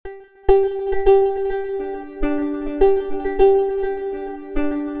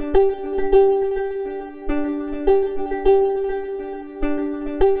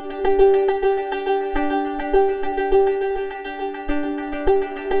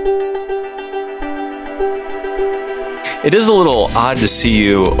It is a little odd to see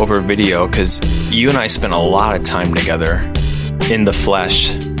you over video because you and I spent a lot of time together in the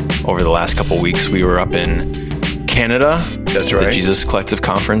flesh over the last couple of weeks. We were up in Canada. That's right. The Jesus Collective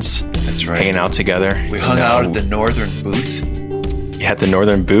Conference. That's right. Hanging out together. We hung out at the Northern booth. You had the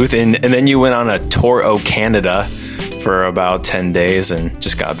Northern booth. And then you went on a tour of Canada for about 10 days and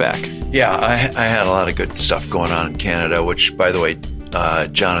just got back. Yeah, I had a lot of good stuff going on in Canada, which, by the way,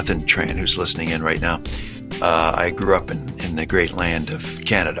 Jonathan Tran, who's listening in right now, I grew up in the great land of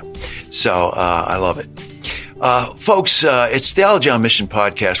Canada. So I love it. Folks, it's Theology on Mission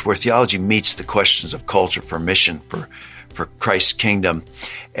podcast, where theology meets the questions of culture for mission, for Christ's kingdom.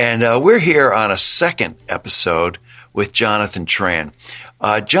 And we're here on a second episode with Jonathan Tran.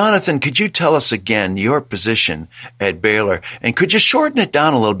 Jonathan, could you tell us again your position at Baylor? And could you shorten it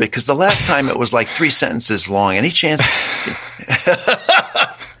down a little bit? Because the last time it was like 3 sentences long. Any chance?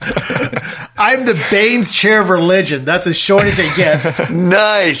 I'm the Baines Chair of Religion. That's as short as it gets.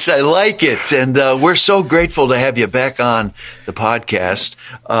 Nice. I like it. And we're so grateful to have you back on the podcast.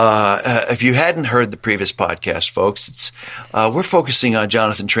 If you hadn't heard the previous podcast, folks, we're focusing on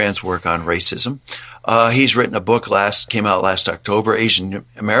Jonathan Tran's work on racism. He's written a book came out last October, Asian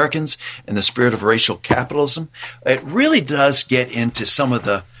Americans and the Spirit of Racial Capitalism. It really does get into some of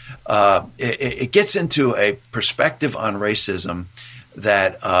the, it gets into a perspective on racism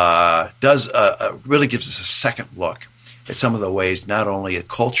that really gives us a second look at some of the ways not only a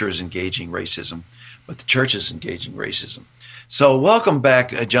culture is engaging racism, but the church is engaging racism. So welcome back,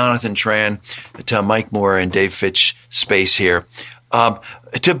 Jonathan Tran, to Mike Moore and Dave Fitch space here.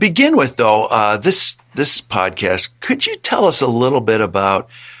 To begin with, though, this podcast, could you tell us a little bit about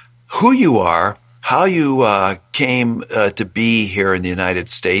who you are, how you came to be here in the United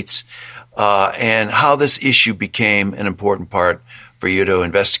States, and how this issue became an important part for you to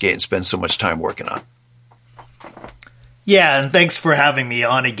investigate and spend so much time working on? Yeah, and thanks for having me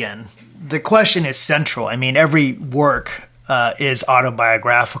on again. The question is central. I mean, every work is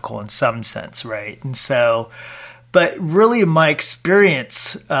autobiographical in some sense, right? And so, but really my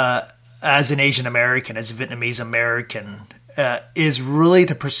experience as an Asian American, as a Vietnamese American, is really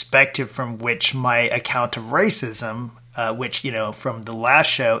the perspective from which my account of racism, which, from the last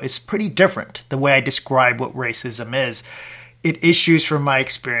show, is pretty different. The way I describe what racism is, it issues from my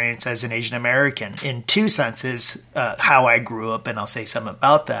experience as an Asian American in two senses, how I grew up, and I'll say something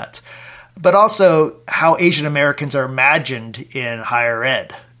about that, but also how Asian Americans are imagined in higher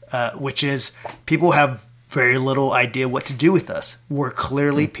ed, which is people have very little idea what to do with us. We're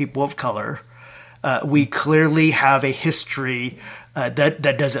clearly people of color. We clearly have a history that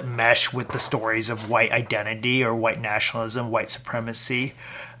doesn't mesh with the stories of white identity or white nationalism, white supremacy.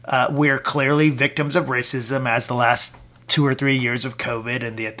 We're clearly victims of racism, as the last 2 or 3 years of COVID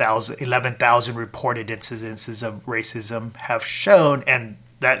and the 11,000 reported incidences of racism have shown, and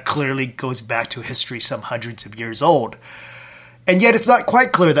that clearly goes back to history some hundreds of years old. And yet it's not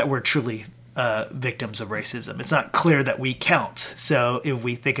quite clear that we're truly victims of racism. It's not clear that we count. So if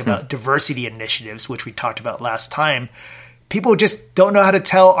we think about diversity initiatives, which we talked about last time, people just don't know how to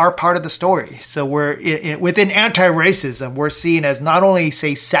tell our part of the story. So we're within anti-racism, we're seen as not only,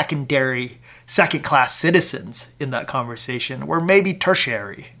 say, second-class citizens in that conversation. We're maybe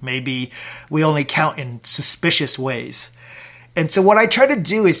tertiary. Maybe we only count in suspicious ways. And so what I try to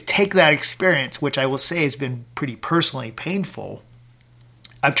do is take that experience, which I will say has been pretty personally painful.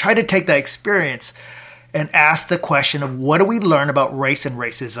 I've tried to take that experience and ask the question of what do we learn about race and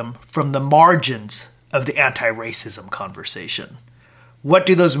racism from the margins of the anti-racism conversation? What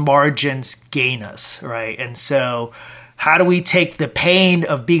do those margins gain us, right? And so how do we take the pain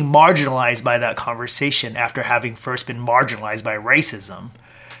of being marginalized by that conversation after having first been marginalized by racism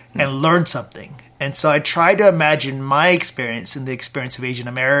and learn something? And so I try to imagine my experience and the experience of Asian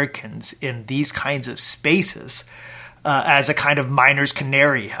Americans in these kinds of spaces as a kind of miner's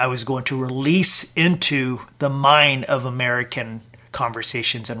canary. I was going to release into the mine of American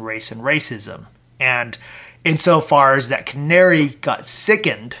conversations on race and racism. And insofar as that canary got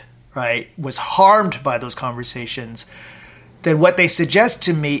sickened, right, was harmed by those conversations, then what they suggest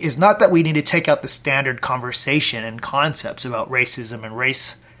to me is not that we need to take out the standard conversation and concepts about racism and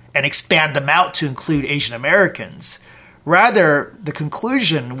race and expand them out to include Asian Americans. Rather, the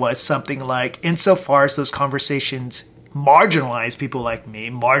conclusion was something like, insofar as those conversations marginalize people like me,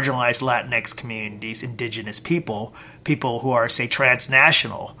 marginalize Latinx communities, indigenous people, people who are, say,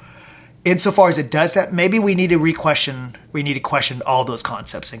 transnational, insofar as it does that, maybe we need to question all those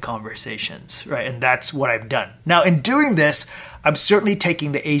concepts and conversations, right? And that's what I've done. Now, in doing this, I'm certainly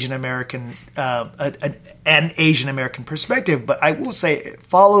taking the Asian American an Asian American perspective, but I will say it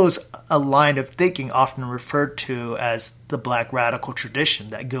follows a line of thinking often referred to as the Black radical tradition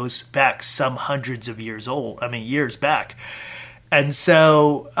that goes back some hundreds of years back. And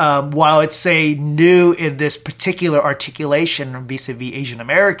so while it's, say, new in this particular articulation vis-a-vis Asian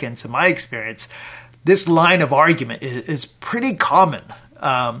Americans, in my experience, this line of argument is pretty common.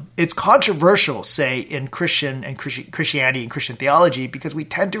 It's controversial, say, in Christianity and Christian theology, because we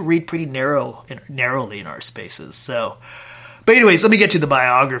tend to read pretty narrowly in our spaces. So, but anyways, let me get to the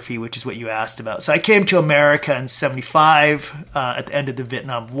biography, which is what you asked about. So I came to America in 1975 at the end of the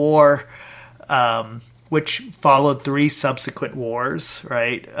Vietnam War, which followed 3 subsequent wars,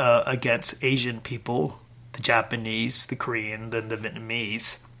 right, against Asian people, the Japanese, the Korean, then the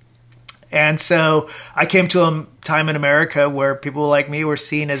Vietnamese. And so I came to a time in America where people like me were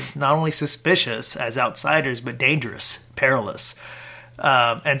seen as not only suspicious as outsiders, but dangerous, perilous.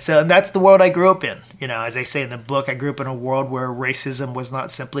 And that's the world I grew up in. You know, as I say in the book, I grew up in a world where racism was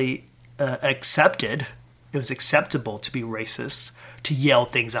not simply accepted. It was acceptable to be racist, to yell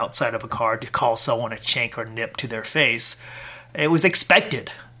things outside of a car, to call someone a chink or nip to their face. It was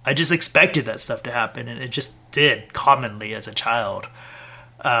expected. I just expected that stuff to happen, and it just did commonly as a child.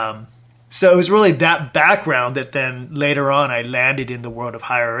 So it was really that background that then later on I landed in the world of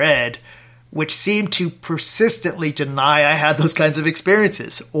higher ed, which seemed to persistently deny I had those kinds of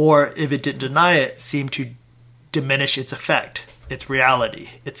experiences, or if it didn't deny it, seemed to diminish its effect, its reality,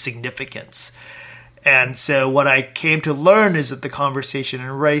 its significance. And so what I came to learn is that the conversation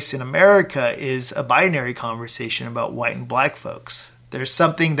in race in America is a binary conversation about white and black folks. There's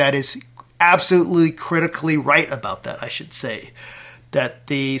something that is absolutely critically right about that, I should say. That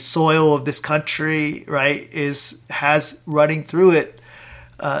the soil of this country, right, has running through it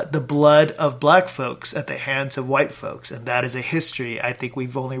the blood of black folks at the hands of white folks. And that is a history I think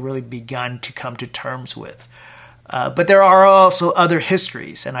we've only really begun to come to terms with. But there are also other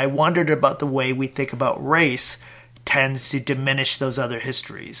histories, and I wondered about the way we think about race tends to diminish those other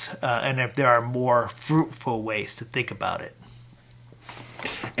histories, and if there are more fruitful ways to think about it.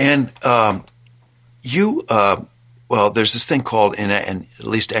 And there's this thing called, in at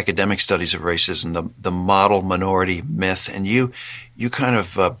least academic studies of racism, the model minority myth, and you kind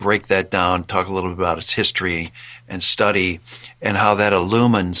of break that down, talk a little bit about its history and study, and how that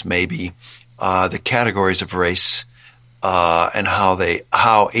illumines maybe the categories of race and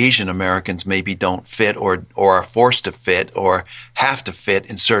how Asian Americans maybe don't fit or are forced to fit or have to fit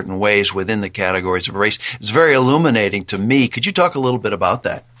in certain ways within the categories of race. It's very illuminating to me. Could you talk a little bit about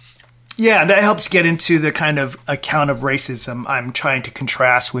that? Yeah, that helps get into the kind of account of racism I'm trying to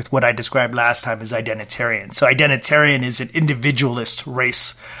contrast with what I described last time as identitarian. So identitarian is an individualist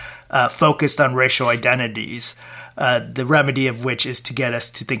race focused on racial identities, the remedy of which is to get us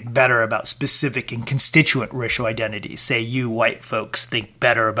to think better about specific and constituent racial identities. Say you white folks think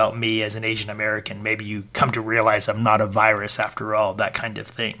better about me as an Asian American. Maybe you come to realize I'm not a virus after all, that kind of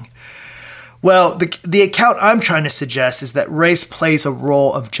thing. Well, the account I'm trying to suggest is that race plays a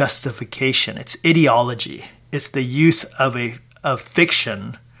role of justification. It's ideology. It's the use of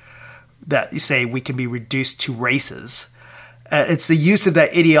fiction that you say we can be reduced to races. It's the use of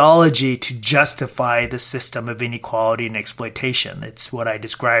that ideology to justify the system of inequality and exploitation. It's what I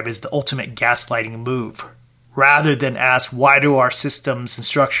describe as the ultimate gaslighting move. Rather than ask, why do our systems and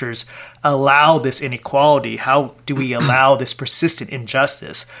structures allow this inequality? How do we allow this persistent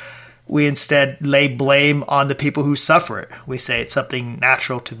injustice? We instead lay blame on the people who suffer it. We say it's something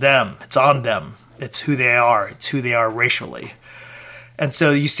natural to them. It's on them. It's who they are. It's who they are racially. And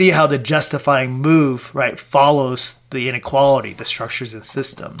so you see how the justifying move, right, follows the inequality, the structures and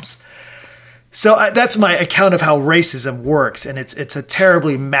systems. So that's my account of how racism works, and it's a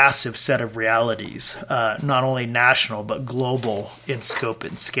terribly massive set of realities, not only national but global in scope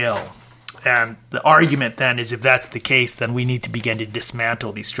and scale. And the argument then is, if that's the case, then we need to begin to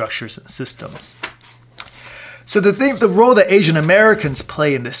dismantle these structures and systems. So the role that Asian Americans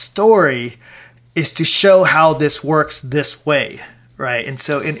play in this story is to show how this works this way, right? And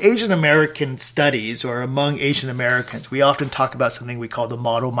so in Asian American studies, or among Asian Americans, we often talk about something we call the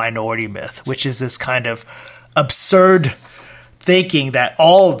model minority myth, which is this kind of absurd thinking that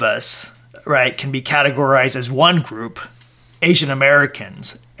all of us, right, can be categorized as one group, Asian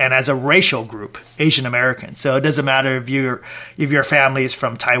Americans, and as a racial group, Asian Americans. So it doesn't matter if your family is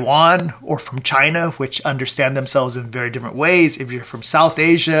from Taiwan or from China, which understand themselves in very different ways. If you're from South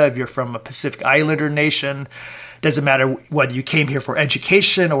Asia, if you're from a Pacific Islander nation, Doesn't matter whether you came here for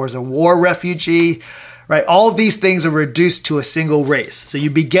education or as a war refugee, right? All of these things are reduced to a single race. So you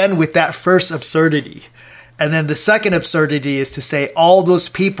begin with that first absurdity. And then the second absurdity is to say all those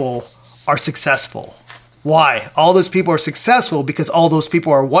people are successful. Why? All those people are successful because all those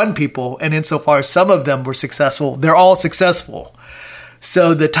people are one people. And insofar as some of them were successful, they're all successful.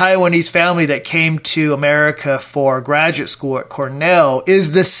 So the Taiwanese family that came to America for graduate school at Cornell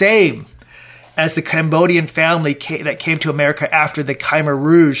is the same as the Cambodian family that came to America after the Khmer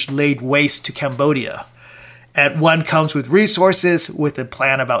Rouge laid waste to Cambodia. And one comes with resources, with a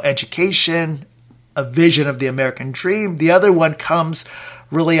plan about education, a vision of the American dream. The other one comes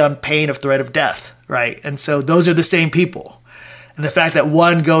really on pain of threat of death, right? And so those are the same people. And the fact that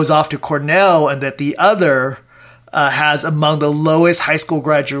one goes off to Cornell and that the other has among the lowest high school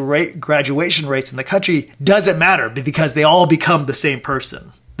graduation rates in the country doesn't matter because they all become the same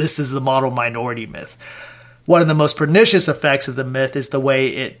person. This is the model minority myth. One of the most pernicious effects of the myth is the way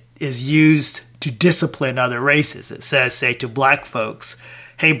it is used to discipline other races. It says, say, to black folks,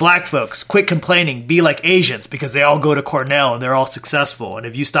 hey, black folks, quit complaining, be like Asians because they all go to Cornell and they're all successful. And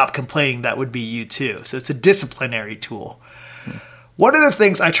if you stop complaining, that would be you too. So it's a disciplinary tool. One of the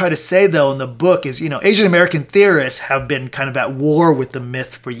things I try to say, though, in the book is, Asian American theorists have been kind of at war with the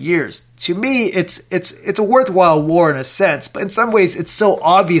myth for years. To me, it's a worthwhile war in a sense, but in some ways it's so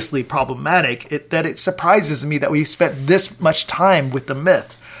obviously problematic that it surprises me that we've spent this much time with the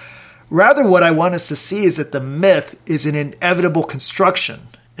myth. Rather, what I want us to see is that the myth is an inevitable construction.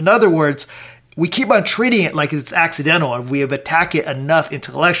 In other words, we keep on treating it like it's accidental. If we attack it enough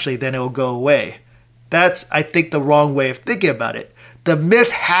intellectually, then it will go away. That's, I think, the wrong way of thinking about it. The myth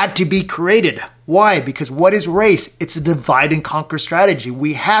had to be created. Why? Because what is race? It's a divide and conquer strategy.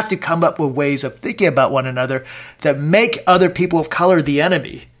 We have to come up with ways of thinking about one another that make other people of color the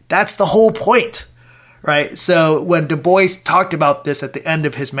enemy. That's the whole point, right? So when Du Bois talked about this at the end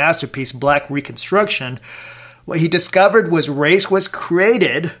of his masterpiece, Black Reconstruction, what he discovered was race was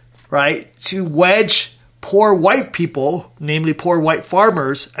created, right, to wedge poor white people, namely poor white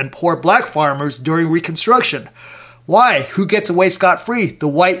farmers and poor black farmers during Reconstruction. Why? Who gets away scot-free? The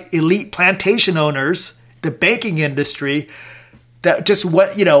white elite plantation owners, the banking industry, that just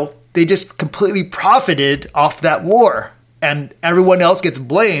they just completely profited off that war. And everyone else gets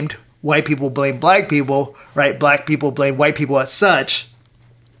blamed. White people blame black people, right? Black people blame white people as such.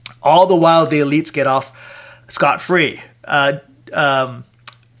 All the while the elites get off scot-free.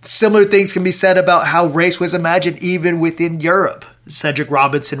 Similar things can be said about how race was imagined even within Europe. Cedric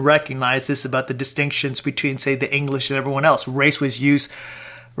Robinson recognized this about the distinctions between, say, the English and everyone else. Race was used,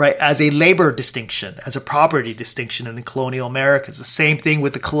 right, as a labor distinction, as a property distinction in the colonial Americas. The same thing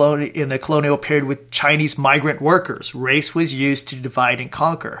with in the colonial period with Chinese migrant workers. Race was used to divide and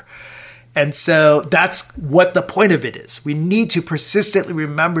conquer. And so that's what the point of it is. We need to persistently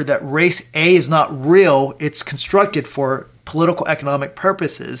remember that race A is not real. It's constructed for political economic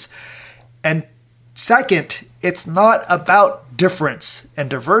purposes. And second, it's not about difference and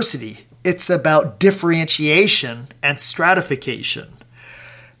diversity. It's about differentiation and stratification.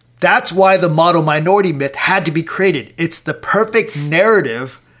 That's why the model minority myth had to be created. It's the perfect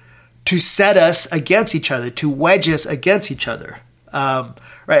narrative to set us against each other, to wedge us against each other.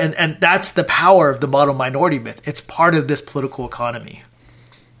 Right? And that's the power of the model minority myth. It's part of this political economy.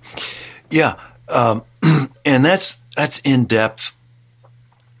 Yeah. And that's in-depth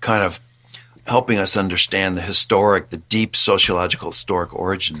kind of helping us understand the deep sociological historic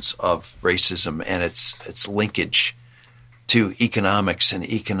origins of racism and its linkage to economics and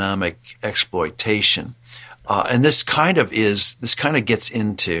economic exploitation. And this kind of gets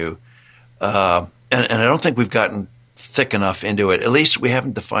into, and I don't think we've gotten thick enough into it. At least we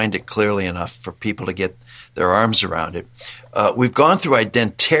haven't defined it clearly enough for people to get their arms around it. We've gone through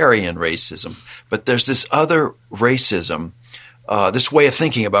identitarian racism, but there's this other racism, this way of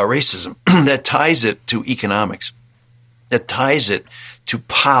thinking about racism that ties it to economics, that ties it to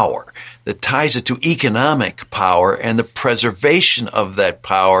power, that ties it to economic power and the preservation of that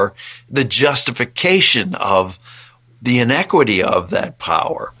power, the justification of the inequity of that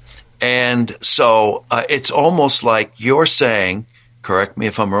power. And so it's almost like you're saying, correct me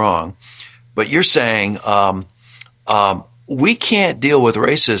if I'm wrong, but you're saying we can't deal with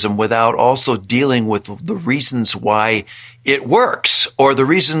racism without also dealing with the reasons why it works or the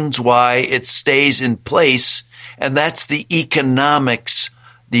reasons why it stays in place, and that's the economics,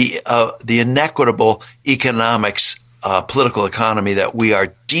 the inequitable economics, political economy that we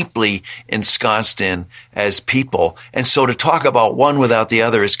are deeply ensconced in as people. And so to talk about one without the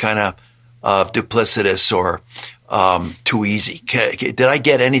other is kind of duplicitous or too easy. Did I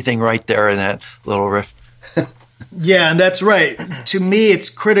get anything right there in that little riff? Yeah, and that's right. To me, it's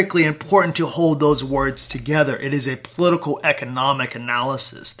critically important to hold those words together. It is a political economic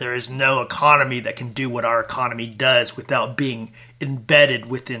analysis. There is no economy that can do what our economy does without being embedded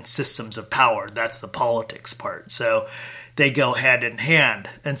within systems of power. That's the politics part. So they go hand in hand.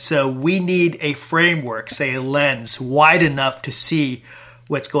 And so we need a framework, say a lens, wide enough to see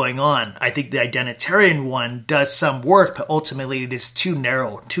what's going on. I think the identitarian one does some work, but ultimately it is too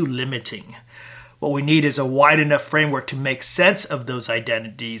narrow, too limiting. What we need is a wide enough framework to make sense of those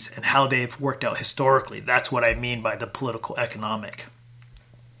identities and how they've worked out historically. That's what I mean by the political economic.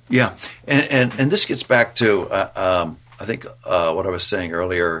 Yeah, and this gets back to I think what I was saying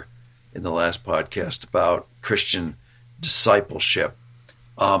earlier in the last podcast about Christian discipleship.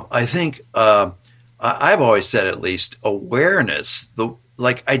 I think I've always said, at least, awareness,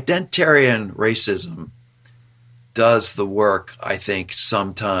 like identitarian racism does the work, I think,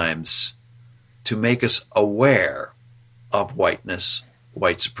 sometimes to make us aware of whiteness,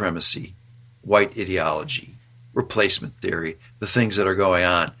 white supremacy, white ideology, replacement theory, the things that are going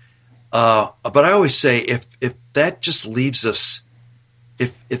on. But I always say, if that just leaves us,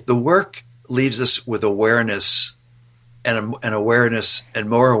 if the work leaves us with awareness and awareness and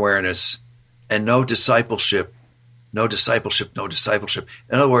more awareness and no discipleship. In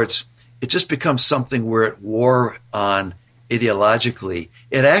other words, it just becomes something we're at war on ideologically.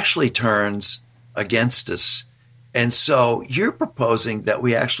 It actually turns against us. And so you're proposing that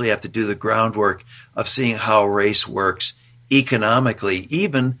we actually have to do the groundwork of seeing how race works economically,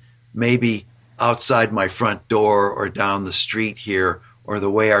 even maybe outside my front door or down the street here, or the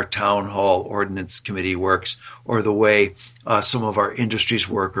way our town hall ordinance committee works, or the way some of our industries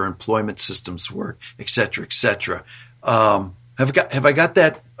work or employment systems work, et cetera, et cetera. Have I got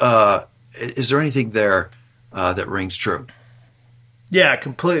that? Is there anything there that rings true? Yeah,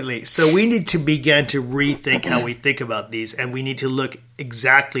 completely. So we need to begin to rethink how we think about these, and we need to look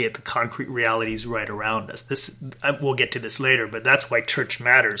exactly at the concrete realities right around us. We'll get to this later, but that's why church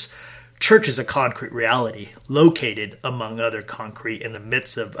matters. Church is a concrete reality located among other concrete in the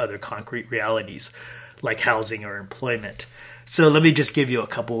midst of other concrete realities like housing or employment. So let me just give you a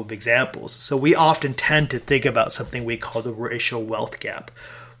couple of examples. So we often tend to think about something we call the racial wealth gap.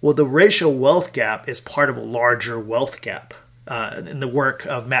 Well, the racial wealth gap is part of a larger wealth gap. In the work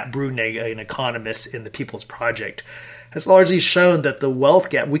of Matt Bruegge, an economist in the People's Project, has largely shown that the wealth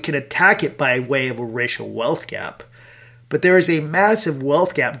gap, we can attack it by way of a racial wealth gap. But there is a massive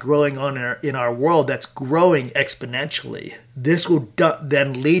wealth gap growing on in our world that's growing exponentially. This will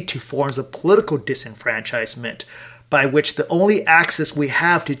then lead to forms of political disenfranchisement by which the only access we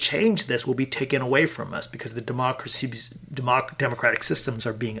have to change this will be taken away from us because the democratic systems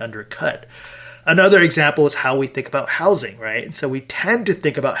are being undercut. Another example is how we think about housing, right? And so we tend to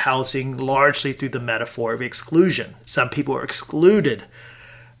think about housing largely through the metaphor of exclusion. Some people are excluded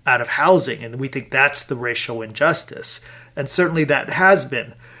out of housing, and we think that's the racial injustice. And certainly that has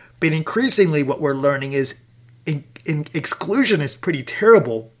been. But increasingly what we're learning is exclusion is pretty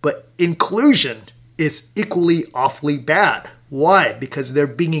terrible, but inclusion is equally awfully bad. Why? Because they're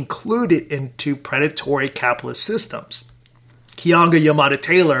being included into predatory capitalist systems. Keeanga-Yamahtta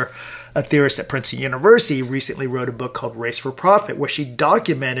Taylor, a theorist at Princeton University, recently wrote a book called Race for Profit, where she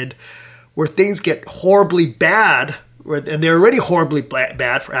documented where things get horribly bad, and they're already horribly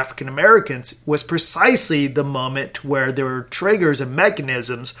bad for African Americans, was precisely the moment where there were triggers and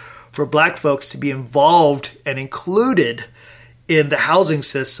mechanisms for black folks to be involved and included in the housing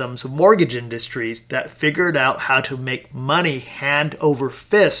systems of mortgage industries that figured out how to make money hand over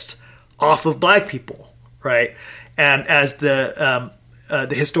fist off of black people, right? And as the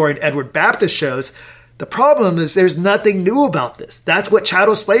historian Edward Baptist shows, the problem is there's nothing new about this. That's what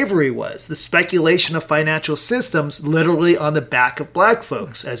chattel slavery was, the speculation of financial systems literally on the back of black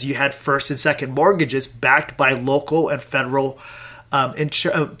folks, as you had first and second mortgages backed by local and federal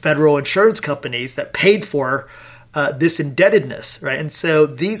insurance companies that paid for this indebtedness, right? And so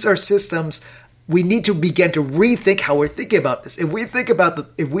these are systems we need to begin to rethink how we're thinking about this. If we think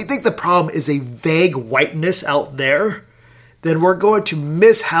the problem is a vague whiteness out there, then we're going to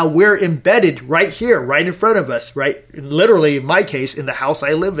miss how we're embedded right here, right in front of us, right? Literally, in my case, in the house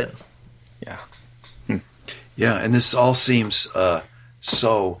I live in. Yeah. Yeah, and this all seems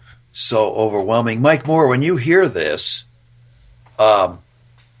so overwhelming. Mike Moore, when you hear this,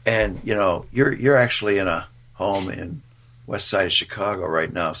 and you know, you're actually in a home in west side of Chicago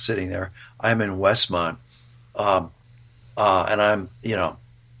right now, sitting there. I'm in Westmont, and I'm,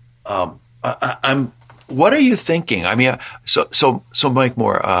 I'm. What are you thinking? I mean, so Mike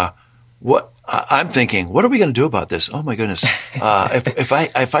Moore, what I'm thinking, what are we going to do about this? Oh my goodness!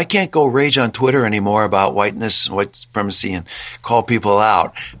 If I can't go rage on Twitter anymore about whiteness and white supremacy and call people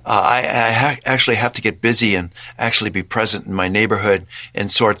out, I actually have to get busy and actually be present in my neighborhood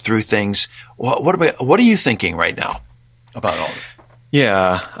and sort through things. What are you thinking right now about all of it?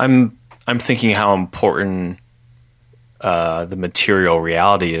 Yeah, I'm thinking how important the material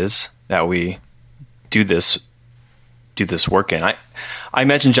reality is that we do this work in. I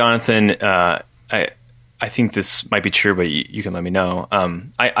imagine, Jonathan, I think this might be true, but you can let me know.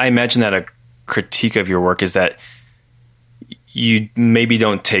 I imagine that a critique of your work is that you maybe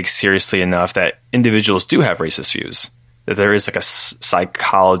don't take seriously enough that individuals do have racist views, that there is like a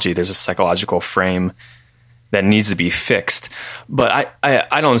psychology, there's a psychological frame that needs to be fixed. But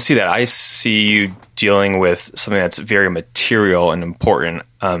I don't see that. I see you dealing with something that's very material and important.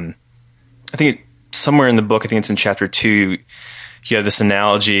 I think somewhere in the book, I think it's in chapter 2, you have this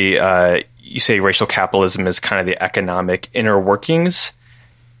analogy. You say racial capitalism is kind of the economic inner workings.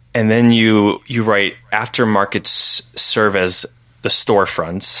 And then you write aftermarkets serve as the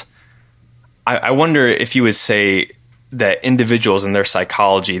storefronts. I wonder if you would say that individuals and their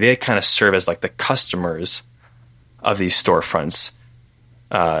psychology, they kind of serve as like the customers of these storefronts.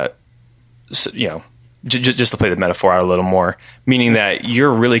 So, just to play the metaphor out a little more, meaning that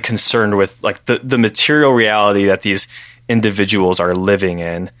you're really concerned with like the material reality that these individuals are living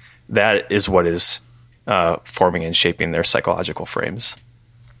in. That is what is forming and shaping their psychological frames.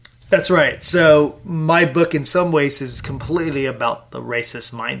 That's right. So my book in some ways is completely about the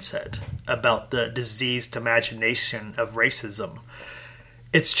racist mindset, about the diseased imagination of racism.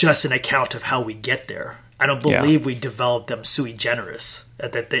 It's just an account of how we get there. I don't believe we developed them sui generis,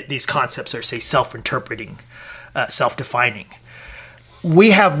 that these concepts are, say, self-interpreting, self-defining.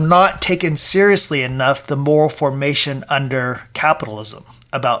 We have not taken seriously enough the moral formation under capitalism,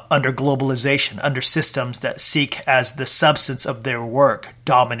 under globalization, under systems that seek as the substance of their work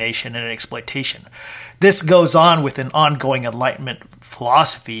domination and exploitation. This goes on with an ongoing Enlightenment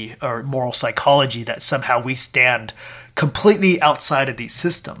philosophy or moral psychology that somehow we stand completely outside of these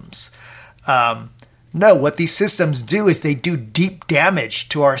systems. No, what these systems do is they do deep damage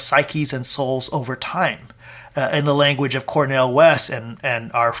to our psyches and souls over time. In the language of Cornel West and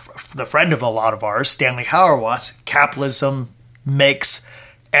the friend of a lot of ours, Stanley Hauerwas, capitalism makes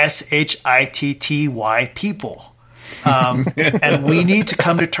SHITTY people. And we need to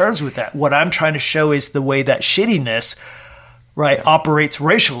come to terms with that. What I'm trying to show is the way that shittiness, operates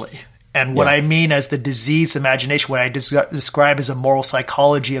racially. And what I mean as the diseased imagination, what I describe as a moral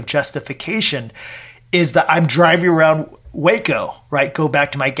psychology of justification, is that I'm driving around Waco, Go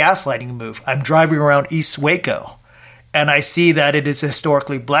back to my gaslighting move. I'm driving around East Waco, and I see that it is a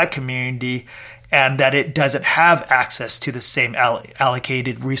historically black community and that it doesn't have access to the same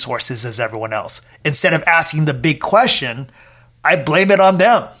allocated resources as everyone else. Instead of asking the big question, I blame it on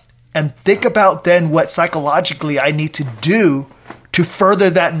them and think about then what psychologically I need to do to further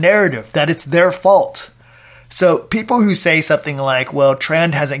that narrative, that it's their fault. So people who say something like, well,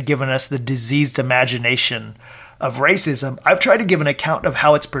 Trend hasn't given us the diseased imagination of racism, I've tried to give an account of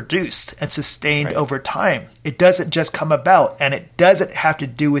how it's produced and sustained over time. It doesn't just come about, and it doesn't have to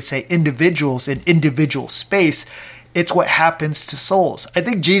do with, say, individuals in individual space. It's what happens to souls. I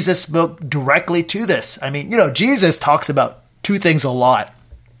think Jesus spoke directly to this. I mean, Jesus talks about two things a lot.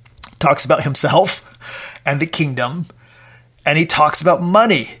 He talks about himself and the kingdom, and he talks about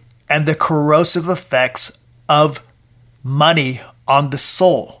money and the corrosive effects of money on the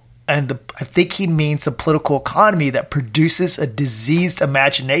soul. And I think he means the political economy that produces a diseased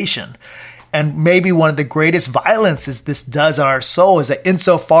imagination. And maybe one of the greatest violences this does on our soul is that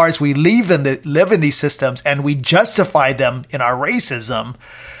insofar as we live in these systems and we justify them in our racism,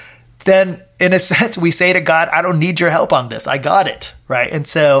 then in a sense we say to God, I don't need your help on this. I got it, right? And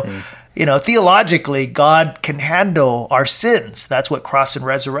so, theologically, God can handle our sins. That's what cross and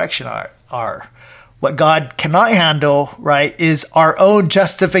resurrection are. What God cannot handle, is our own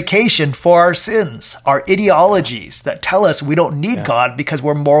justification for our sins, our ideologies that tell us we don't need God because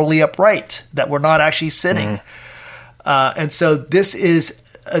we're morally upright, that we're not actually sinning. And so this is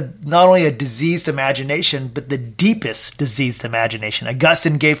not only a diseased imagination, but the deepest diseased imagination.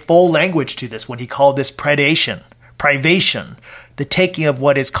 Augustine gave full language to this when he called this privation, the taking of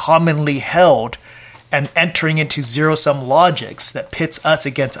what is commonly held and entering into zero-sum logics that pits us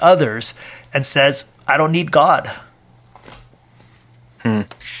against others and says, I don't need God.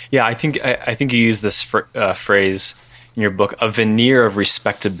 Yeah, I think you use this phrase in your book, a veneer of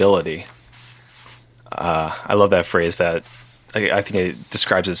respectability. I love that phrase. That I think it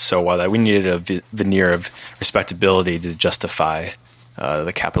describes it so well, that we needed a veneer of respectability to justify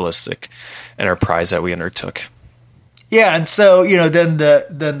the capitalistic enterprise that we undertook. Yeah, and so then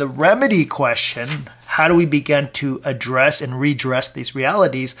the remedy question, how do we begin to address and redress these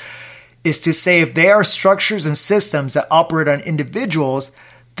realities, is to say if they are structures and systems that operate on individuals,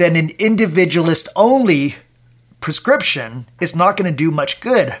 then an individualist-only prescription is not going to do much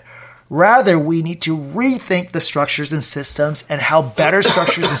good. Rather, we need to rethink the structures and systems and how better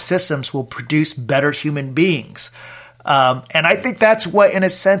structures and systems will produce better human beings. And I think that's what, in a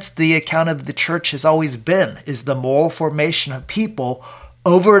sense, the account of the church has always been, is the moral formation of people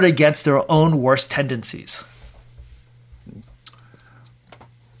over and against their own worst tendencies.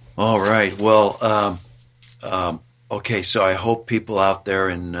 All right. Well, okay. So I hope people out there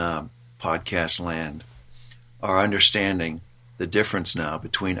in podcast land are understanding the difference now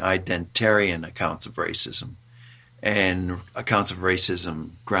between identitarian accounts of racism and accounts of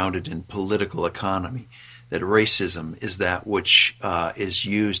racism grounded in political economy. That racism is that which is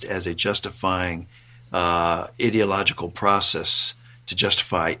used as a justifying ideological process to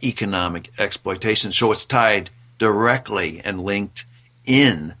justify economic exploitation. So it's tied directly and linked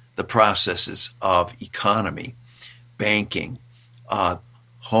in the processes of economy, banking,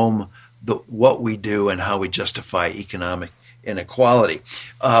 what we do and how we justify economic inequality.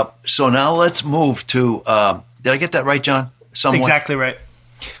 So now let's move to, did I get that right, John? Somewhat? Exactly right.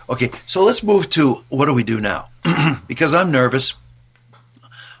 Okay, so let's move to what do we do now? Because I'm nervous.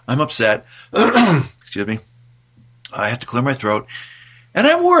 I'm upset. Excuse me. I have to clear my throat. And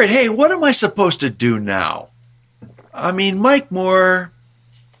I'm worried, hey, what am I supposed to do now? I mean, Mike Moore,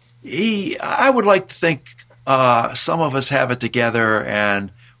 I would like to think some of us have it together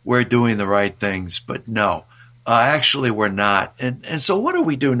and we're doing the right things, but no, actually we're not. And so what do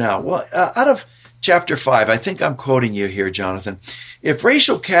we do now? Well, out of Chapter 5, I think I'm quoting you here, Jonathan. If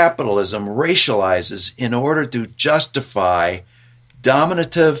racial capitalism racializes in order to justify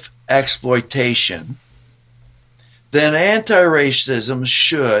dominative exploitation, then anti-racism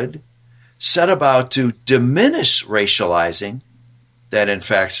should set about to diminish racializing that in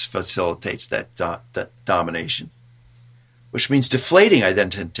fact facilitates that domination, which means deflating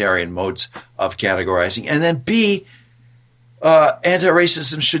identitarian modes of categorizing. And then B,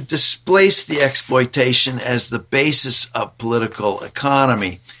 anti-racism should displace the exploitation as the basis of political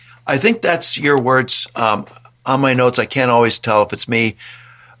economy. I think that's your words on my notes. I can't always tell if it's me,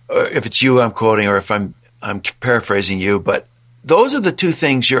 or if it's you I'm quoting, or if I'm paraphrasing you. But those are the two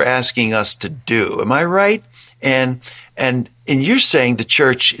things you're asking us to do. Am I right? And you're saying the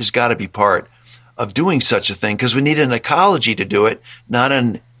church has got to be part of doing such a thing because we need an ecology to do it, not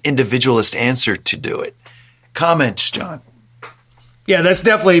an individualist answer to do it. Comments, John? Yeah, that's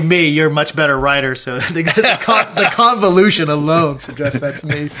definitely me. You're a much better writer, so the convolution alone suggests that's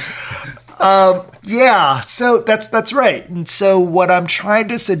me. Yeah, so that's right. And so what I'm trying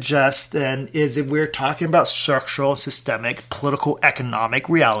to suggest then is if we're talking about structural, systemic, political, economic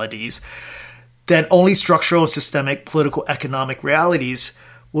realities, then only structural, systemic, political, economic realities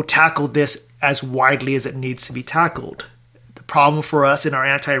will tackle this as widely as it needs to be tackled. The problem for us in our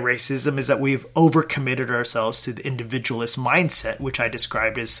anti-racism is that we've overcommitted ourselves to the individualist mindset, which I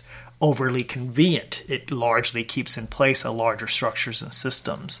described as overly convenient. It largely keeps in place a larger structures and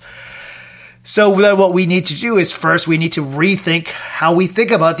systems. So then what we need to do is first we need to rethink how we think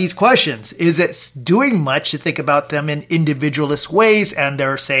about these questions. Is it doing much to think about them in individualist ways and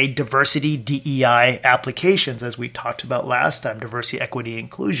their, say, diversity, DEI applications, as we talked about last time, diversity, equity,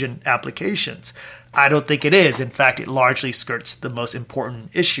 inclusion applications? I don't think it is. In fact, it largely skirts the most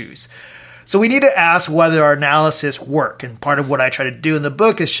important issues. So we need to ask whether our analysis work. And part of what I try to do in the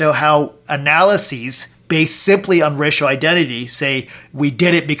book is show how analyses based simply on racial identity, say we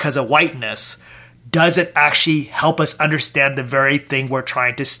did it because of whiteness, does it actually help us understand the very thing we're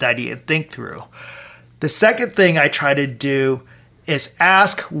trying to study and think through? The second thing I try to do is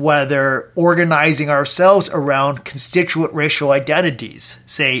ask whether organizing ourselves around constituent racial identities,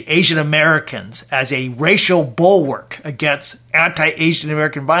 say Asian Americans as a racial bulwark against anti-Asian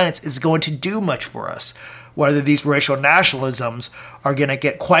American violence, is going to do much for us. Whether these racial nationalisms are going to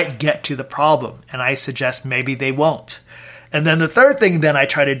get to the problem. And I suggest maybe they won't. And then the third thing then I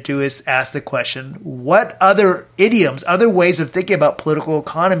try to do is ask the question, what other idioms, other ways of thinking about political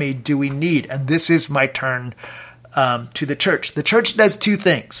economy do we need? And this is my turn to the church. The church does two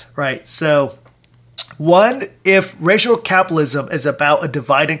things, right? So one, if racial capitalism is about a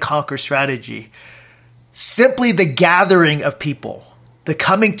divide and conquer strategy, simply the gathering of people, the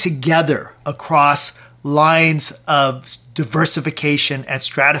coming together across lines of diversification and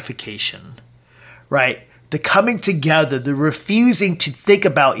stratification, right? the coming together, the refusing to think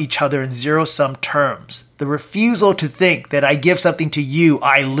about each other in zero-sum terms, the refusal to think that I give something to you,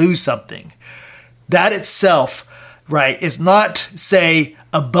 I lose something. That itself, right, is not, say,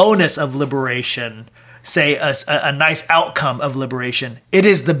 a bonus of liberation, say a nice outcome of liberation. It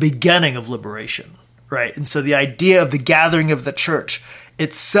is the beginning of liberation, right? And so the idea of the gathering of the church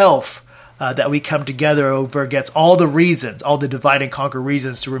itself, that we come together over against all the reasons, all the divide and conquer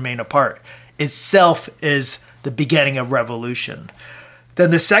reasons to remain apart, itself is the beginning of revolution. Then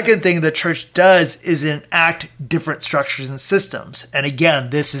the second thing the church does is enact different structures and systems. And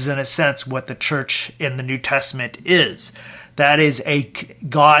again, this is in a sense what the church in the New Testament is. That is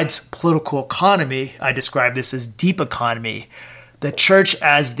God's political economy. I describe this as deep economy. The church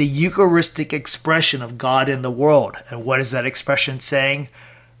as the Eucharistic expression of God in the world. And what is that expression saying?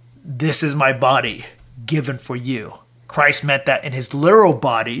 This is my body given for you. Christ meant that in his literal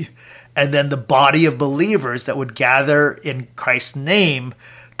body, and then the body of believers that would gather in Christ's name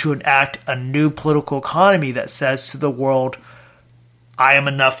to enact a new political economy that says to the world, I am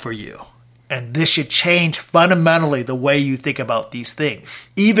enough for you. And this should change fundamentally the way you think about these things,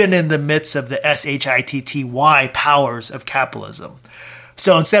 even in the midst of the SHITTY powers of capitalism.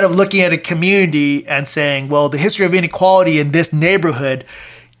 So instead of looking at a community and saying, well, the history of inequality in this neighborhood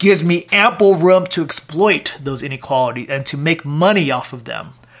gives me ample room to exploit those inequalities and to make money off of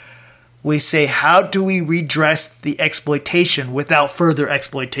them, we say, how do we redress the exploitation without further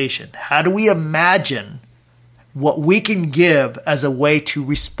exploitation? How do we imagine what we can give as a way to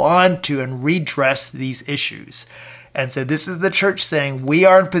respond to and redress these issues? And so this is the church saying we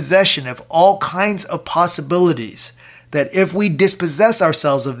are in possession of all kinds of possibilities that if we dispossess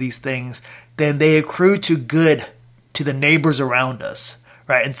ourselves of these things, then they accrue to good to the neighbors around us,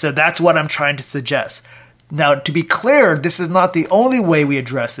 right? And so that's what I'm trying to suggest. Now, to be clear, this is not the only way we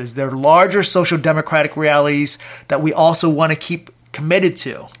address this. There are larger social democratic realities that we also want to keep committed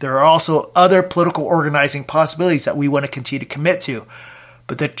to. There are also other political organizing possibilities that we want to continue to commit to.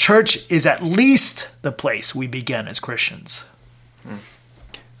 But the church is at least the place we begin as Christians.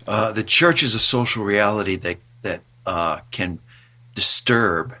 The church is a social reality that can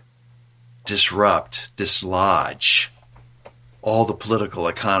disturb, disrupt, dislodge all the political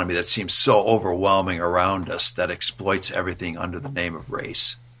economy that seems so overwhelming around us that exploits everything under the name of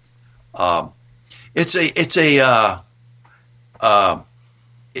race. It's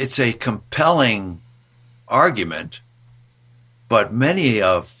a compelling argument, but many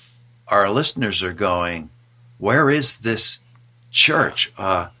of our listeners are going, where is this church?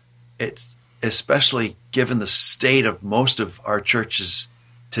 It's especially given the state of most of our churches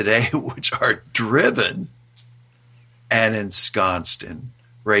today, which are driven and ensconced in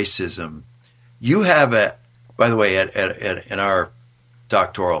racism. You have by the way, in our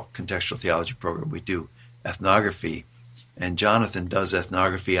doctoral contextual theology program, we do ethnography, and Jonathan does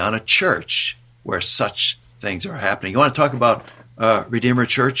ethnography on a church where such things are happening. You want to talk about Redeemer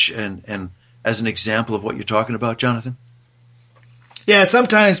Church and as an example of what you're talking about, Jonathan? Yeah,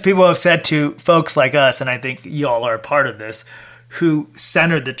 sometimes people have said to folks like us, and I think you all are a part of this, who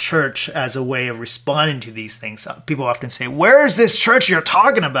centered the church as a way of responding to these things. People often say, where is this church you're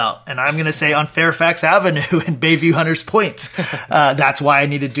talking about? And I'm going to say on Fairfax Avenue in Bayview Hunters Point. That's why I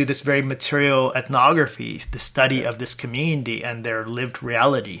need to do this very material ethnography, the study of this community and their lived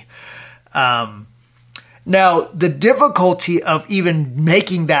reality. Now, the difficulty of even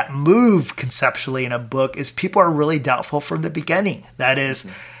making that move conceptually in a book is people are really doubtful from the beginning. That is,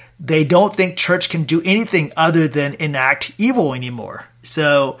 they don't think church can do anything other than enact evil anymore.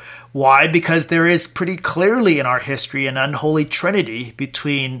 So why? Because there is pretty clearly in our history an unholy trinity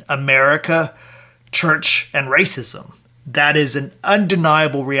between America, church, and racism. That is an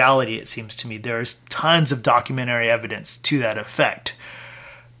undeniable reality, it seems to me. There's tons of documentary evidence to that effect.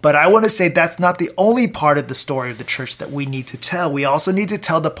 But I want to say that's not the only part of the story of the church that we need to tell. We also need to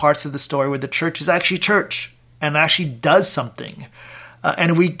tell the parts of the story where the church is actually church and actually does something.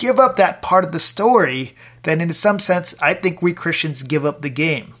 And if we give up that part of the story, then in some sense, I think we Christians give up the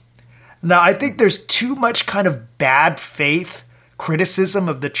game. Now, I think there's too much kind of bad faith criticism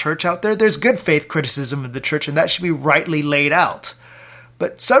of the church out there. There's good faith criticism of the church, and that should be rightly laid out.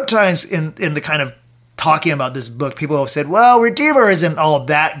 But sometimes in the kind of talking about this book, people have said, well, Redeemer isn't all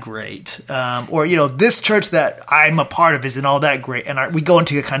that great. Or, this church that I'm a part of isn't all that great. And we go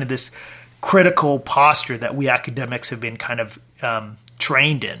into kind of this critical posture that we academics have been kind of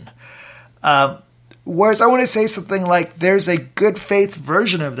trained in. Whereas I want to say something like there's a good faith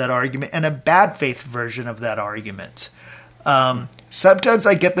version of that argument and a bad faith version of that argument. Sometimes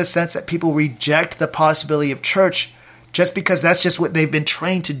I get the sense that people reject the possibility of church just because that's just what they've been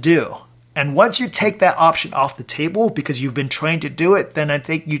trained to do. And once you take that option off the table because you've been trained to do it, then I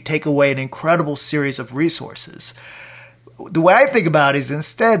think you take away an incredible series of resources. The way I think about it is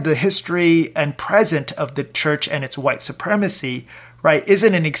instead the history and present of the church and its white supremacy, right,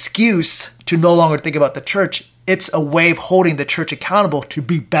 isn't an excuse to no longer think about the church. It's a way of holding the church accountable to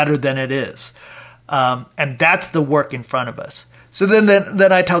be better than it is. And that's the work in front of us. So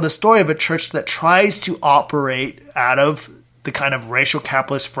then I tell the story of a church that tries to operate out of the kind of racial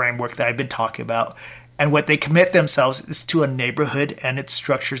capitalist framework that I've been talking about. And what they commit themselves is to a neighborhood and its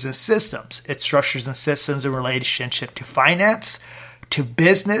structures and systems. Its structures and systems in relationship to finance, to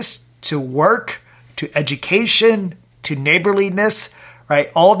business, to work, to education, to neighborliness,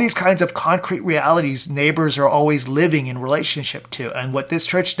 right? All these kinds of concrete realities neighbors are always living in relationship to. And what this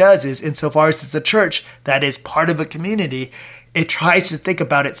church does is, insofar as it's a church that is part of a community, it tries to think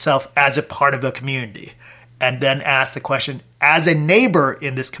about itself as a part of a community. And then ask the question, as a neighbor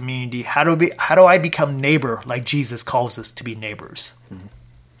in this community, how do I become neighbor like Jesus calls us to be neighbors?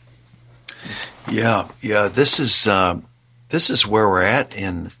 Yeah. This is where we're at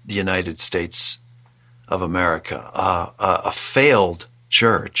in the United States of America. A failed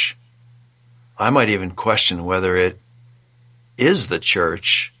church. I might even question whether it is the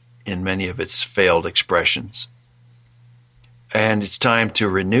church in many of its failed expressions. And it's time to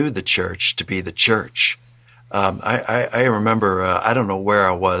renew the church to be the church. I remember, I don't know where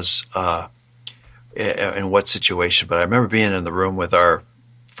I was, in what situation, but I remember being in the room with our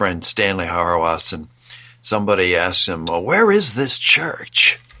friend Stanley Hauerwas, and somebody asked him, well, where is this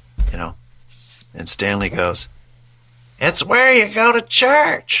church? And Stanley goes, it's where you go to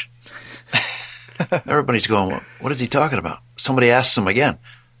church. Everybody's going, well, what is he talking about? Somebody asks him again,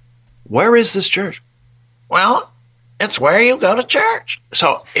 where is this church? Well, it's where you go to church.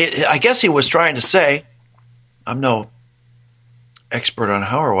 So I guess he was trying to say, I'm no expert on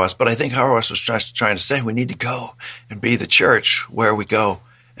Hauerwas, but I think Hauerwas was trying to say we need to go and be the church where we go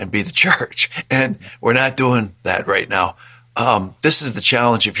and be the church. And we're not doing that right now. This is the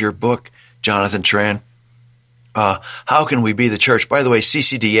challenge of your book, Jonathan Tran. How can we be the church? By the way,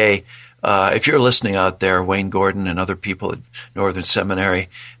 CCDA, if you're listening out there, Wayne Gordon and other people at Northern Seminary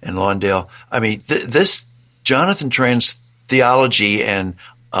and Lawndale, I mean, this Jonathan Tran's theology and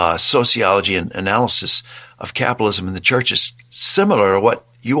sociology and analysis of capitalism in the church is similar to what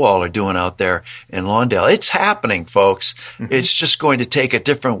you all are doing out there in Lawndale. It's happening, folks. Mm-hmm. It's just going to take a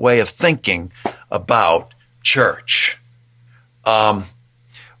different way of thinking about church.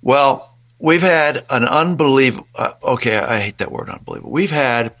 Well, we've had an unbelievable, I hate that word, unbelievable. We've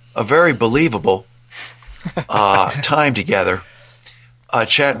had a very believable time together,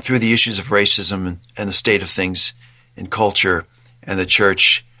 chatting through the issues of racism and the state of things in culture and the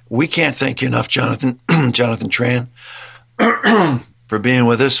church. We can't thank you enough, Jonathan Tran, for being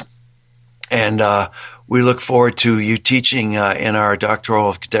with us. And we look forward to you teaching in our Doctoral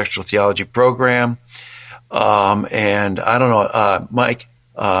of Contextual Theology program. And I don't know, Mike,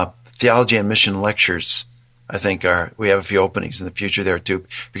 Theology and Mission Lectures, I think we have a few openings in the future there too,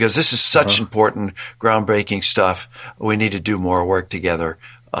 because this is such important, groundbreaking stuff. We need to do more work together.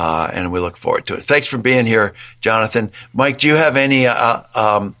 And we look forward to it. Thanks for being here, Jonathan. Mike, do you have any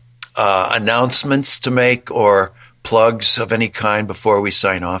announcements to make or plugs of any kind before we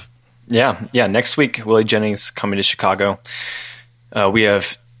sign off? Yeah. Next week, Willie Jennings coming to Chicago. We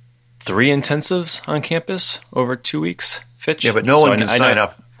have 3 intensives on campus over 2 weeks. Fitch. Yeah, but no one can sign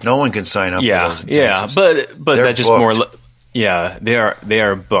up. No one can sign up for those intensives. Yeah, but They're that's just booked. more. Yeah, they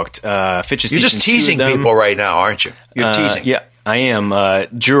are booked. Fitch is You're just teasing people right now, aren't you? You're teasing. Yeah. I am.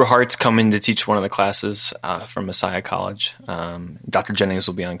 Drew Hart's coming to teach one of the classes from Messiah College. Dr. Jennings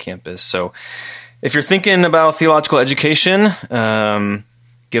will be on campus. So if you're thinking about theological education,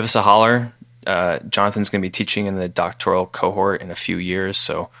 give us a holler. Jonathan's going to be teaching in the doctoral cohort in a few years,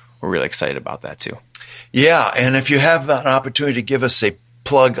 so we're really excited about that too. Yeah, and if you have an opportunity to give us a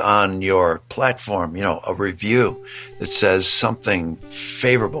plug on your platform, a review that says something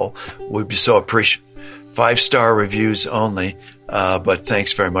favorable, we'd be so appreciative. 5-star reviews only, but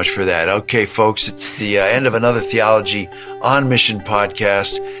thanks very much for that. Okay, folks, it's the end of another Theology on Mission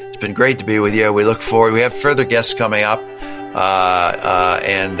podcast. It's been great to be with you. We look forward. We have further guests coming up,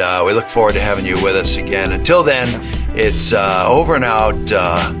 and we look forward to having you with us again. Until then, it's over and out.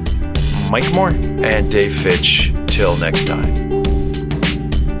 Mike Moore and Dave Fitch. Till next time.